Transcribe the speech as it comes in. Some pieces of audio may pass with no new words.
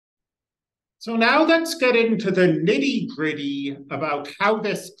So now let's get into the nitty-gritty about how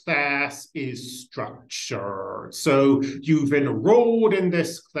this class is structured. So you've enrolled in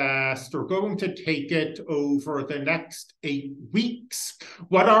this class. You're going to take it over the next 8 weeks.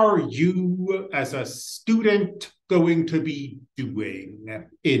 What are you as a student going to be doing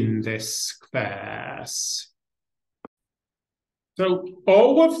in this class? So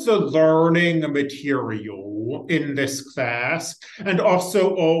all of the learning material in this class and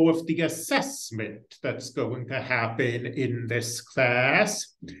also all of the assessment that's going to happen in this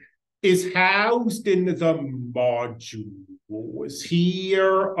class is housed in the modules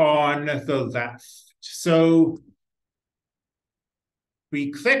here on the left. So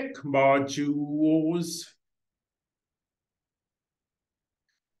we click modules.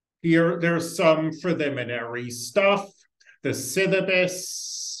 Here, there's some preliminary stuff. The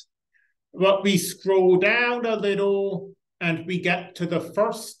syllabus, but we scroll down a little and we get to the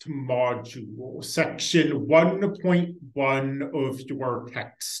first module, section 1.1 of your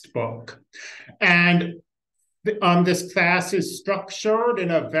textbook. And this class is structured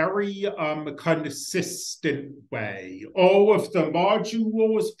in a very consistent way. All of the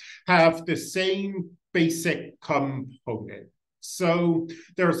modules have the same basic component. So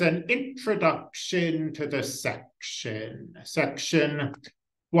there's an introduction to the section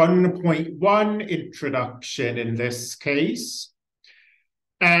 1.1 introduction in this case.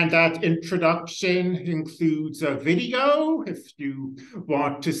 And that introduction includes a video if you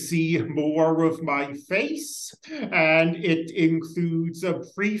want to see more of my face. And it includes a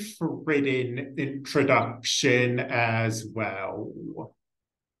brief written introduction as well.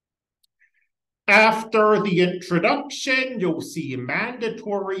 After the introduction, you'll see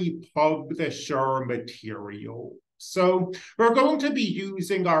mandatory publisher material. So we're going to be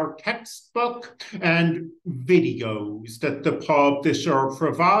using our textbook and videos that the publisher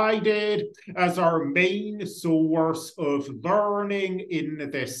provided as our main source of learning in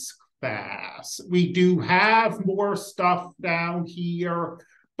this class. We do have more stuff down here,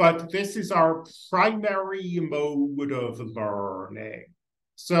 but this is our primary mode of learning.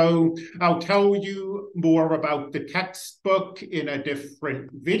 So I'll tell you more about the textbook in a different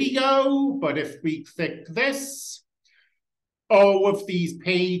video, but if we click this, all of these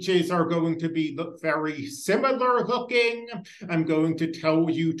pages are going to be very similar looking. I'm going to tell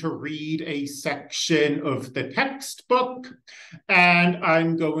you to read a section of the textbook, and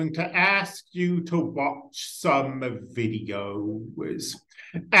I'm going to ask you to watch some videos.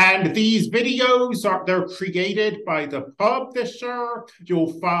 And these videos they're created by the publisher.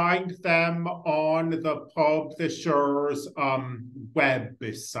 You'll find them on the publisher's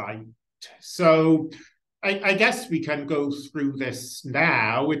website. So I guess we can go through this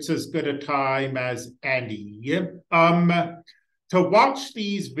now. It's as good a time as any. To watch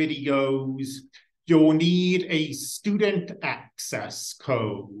these videos, you'll need a student access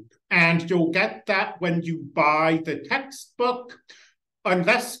code, and you'll get that when you buy the textbook,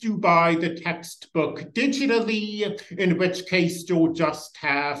 unless you buy the textbook digitally, in which case you'll just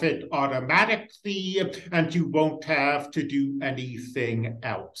have it automatically and you won't have to do anything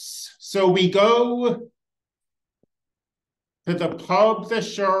else. So we go to the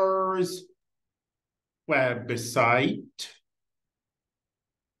publisher's website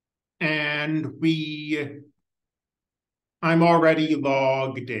and I'm already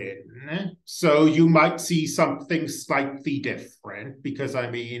logged in, so you might see something slightly different because I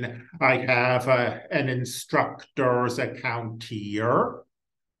have an instructor's account here.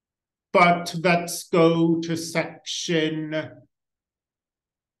 But let's go to section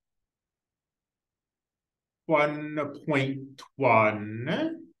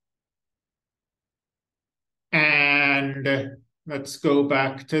 1.1 and let's go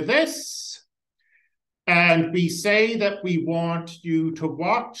back to this. And we say that we want you to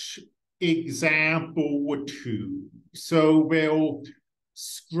watch example 2. So we'll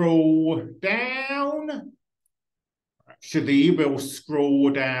scroll down. Actually, we'll scroll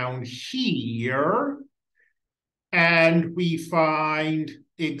down here. And we find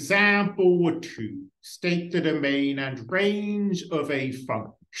example 2. State the domain and range of a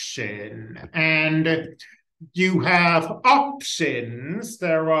function. And you have options.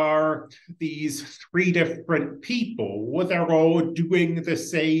 There are these 3 different people. They're all doing the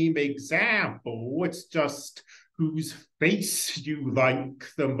same example. It's just whose face you like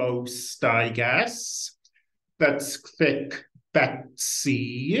the most, I guess. Let's click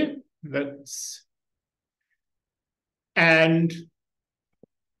Betsy. And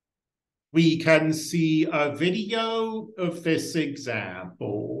we can see a video of this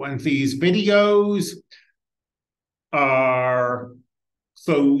example. And these videos are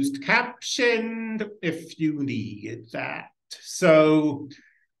closed captioned if you need that. So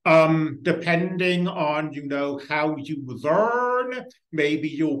depending on, how you learn, maybe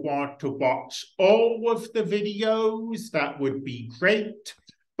you'll want to watch all of the videos. That would be great.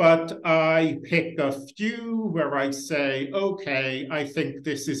 But I pick a few where I say, okay, I think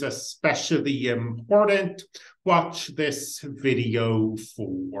this is especially important. Watch this video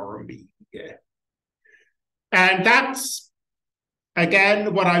for me. And that's,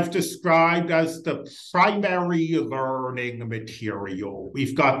 again, what I've described as the primary learning material.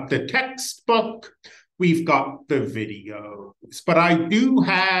 We've got the textbook, we've got the videos, but I do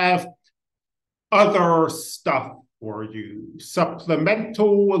have other stuff for you,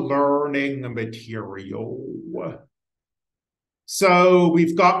 supplemental learning material. So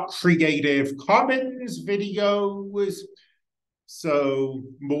we've got Creative Commons videos, so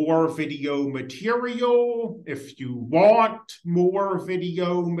more video material if you want more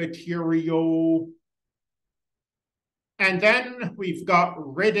video material. And then we've got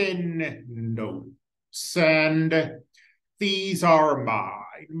written notes, and these are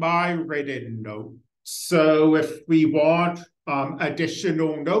my written notes. So if we want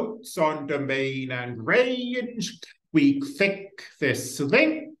additional notes on domain and range, we click this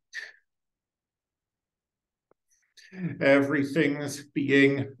link. Everything's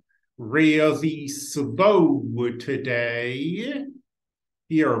being really slow today.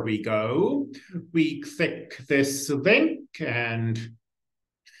 Here we go. We click this link and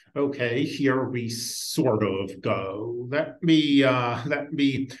okay, here we sort of go. Let me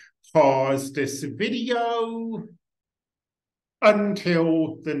pause this video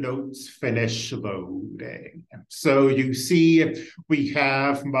until the notes finish loading. So you see, we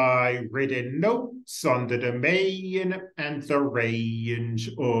have my written notes on the domain and the range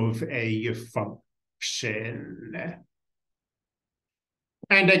of a function.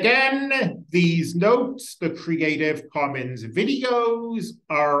 And again, these notes, the Creative Commons videos,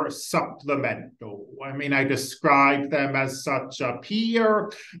 are supplemental. I mean, I describe them as such up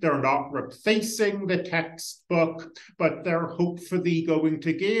here. They're not replacing the textbook, but they're hopefully going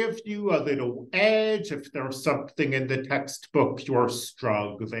to give you a little edge if there's something in the textbook you're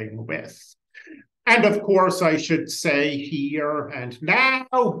struggling with. And of course, I should say here and now,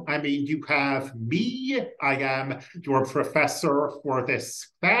 I mean, you have me. I am your professor for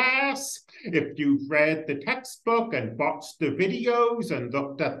this class. If you've read the textbook and watched the videos and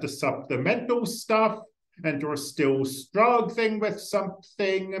looked at the supplemental stuff and you're still struggling with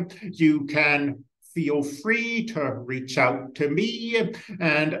something, you can feel free to reach out to me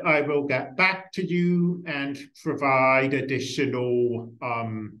and I will get back to you and provide additional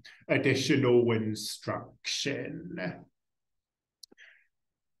instruction.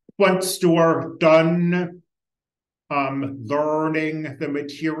 Once you're done learning the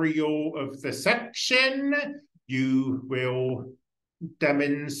material of the section, you will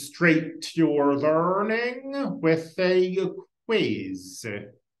demonstrate your learning with a quiz.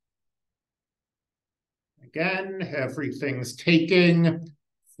 Again, everything's taking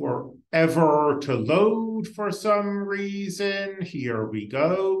forever to load for some reason. Here we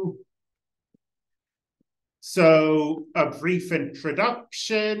go. So a brief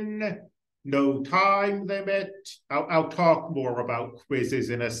introduction, no time limit. I'll talk more about quizzes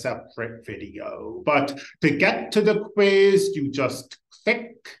in a separate video, but to get to the quiz, you just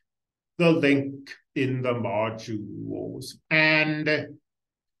click the link in the modules. And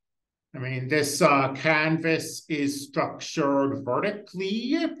I mean, this Canvas is structured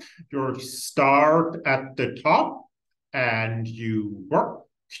vertically. You start at the top and you work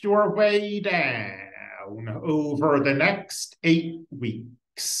your way down over the next 8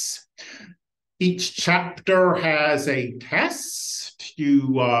 weeks. Each chapter has a test.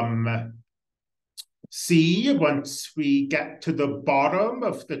 You see, once we get to the bottom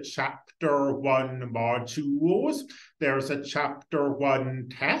of the Chapter 1 modules, there's a Chapter 1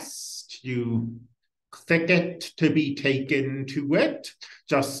 test. You click it to be taken to it,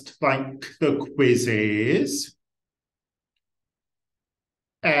 just like the quiz is.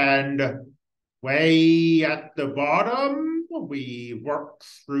 And way at the bottom, we work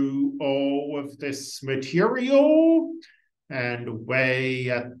through all of this material. And way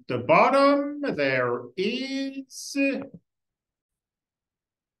at the bottom, there is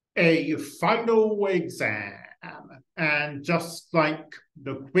a final exam. And just like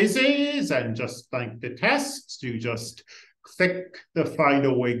the quizzes and just like the tests, you just click the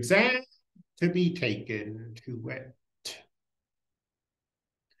final exam to be taken to it.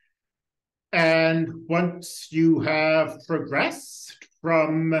 And once you have progressed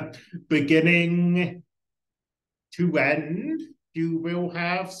from beginning to end, you will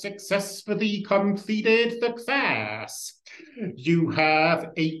have successfully completed the class. You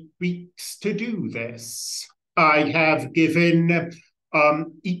have 8 weeks to do this. I have given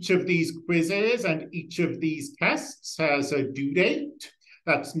each of these quizzes and each of these tests has a due date.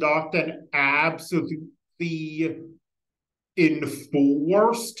 That's not an absolutely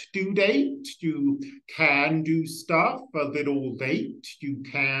enforced due date. You can do stuff a little late. You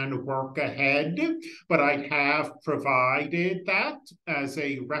can work ahead, but I have provided that as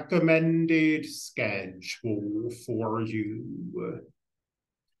a recommended schedule for you.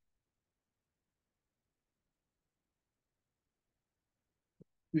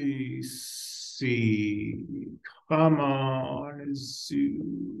 We see. Come on,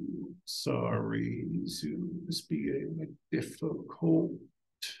 Zoom. Sorry, Zoom is being difficult.